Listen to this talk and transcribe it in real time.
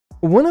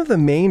One of the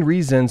main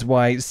reasons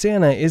why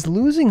Sanna is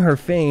losing her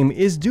fame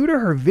is due to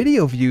her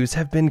video views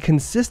have been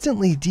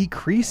consistently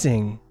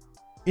decreasing.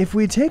 If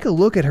we take a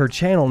look at her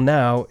channel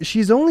now,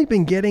 she's only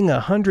been getting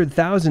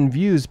 100,000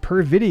 views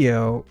per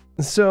video.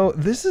 So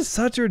this is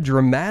such a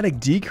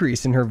dramatic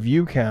decrease in her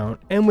view count,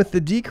 and with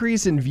the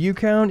decrease in view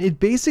count, it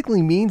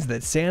basically means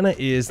that Sanna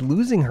is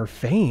losing her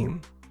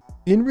fame.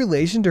 In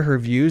relation to her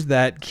views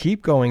that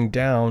keep going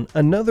down,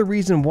 another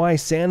reason why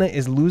Sanna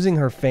is losing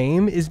her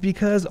fame is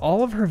because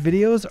all of her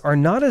videos are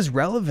not as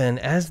relevant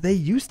as they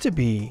used to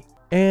be.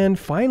 And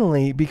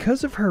finally,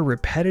 because of her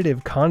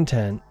repetitive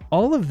content,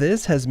 all of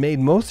this has made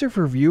most of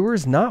her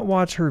viewers not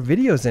watch her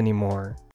videos anymore.